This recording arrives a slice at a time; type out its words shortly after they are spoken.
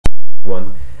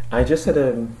everyone. I just had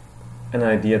an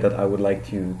idea that I would like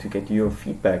to get your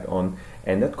feedback on,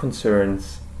 and that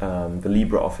concerns the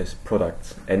LibreOffice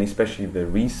products, and especially the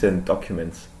recent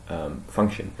documents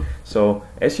function. So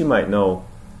as you might know,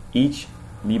 each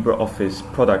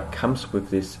LibreOffice product comes with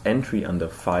this entry under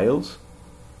Files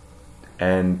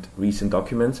and Recent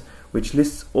Documents, which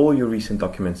lists all your recent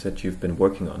documents that you've been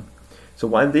working on. So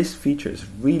while this feature is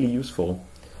really useful,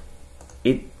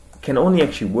 it can only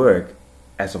actually work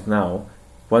as of now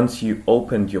once you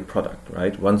opened your product,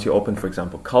 right? Once you open, for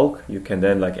example, Calc, you can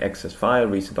then access File,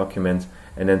 Recent Documents,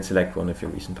 and then select one of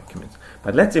your recent documents.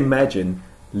 But let's imagine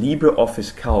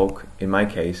LibreOffice Calc, in my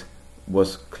case,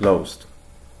 was closed.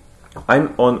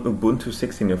 I'm on Ubuntu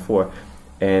 16.04,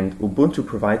 and Ubuntu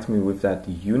provides me with that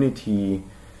Unity,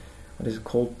 what is it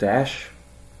called, dash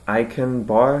icon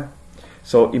bar.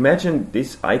 So imagine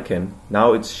this icon.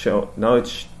 Now it's showing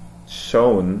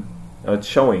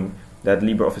that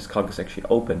LibreOffice Calc is actually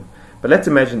open. But let's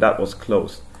imagine that was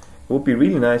closed. It would be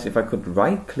really nice if I could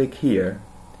right-click here,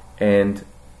 and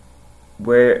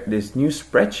where this new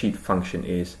spreadsheet function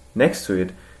is next to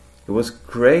it, it was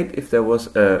great if there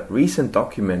was a recent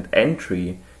document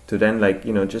entry to then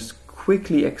just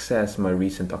quickly access my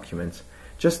recent documents.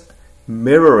 Just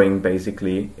mirroring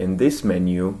basically in this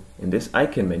menu, in this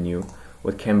icon menu,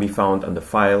 what can be found under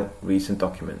File, Recent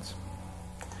Documents.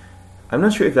 I'm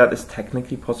not sure if that is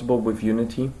technically possible with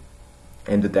Unity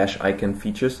and the dash icon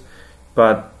features,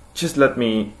 but just let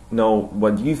me know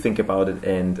what you think about it,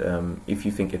 and if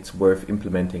you think it's worth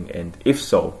implementing, and if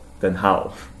so, then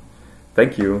how.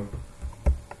 Thank you.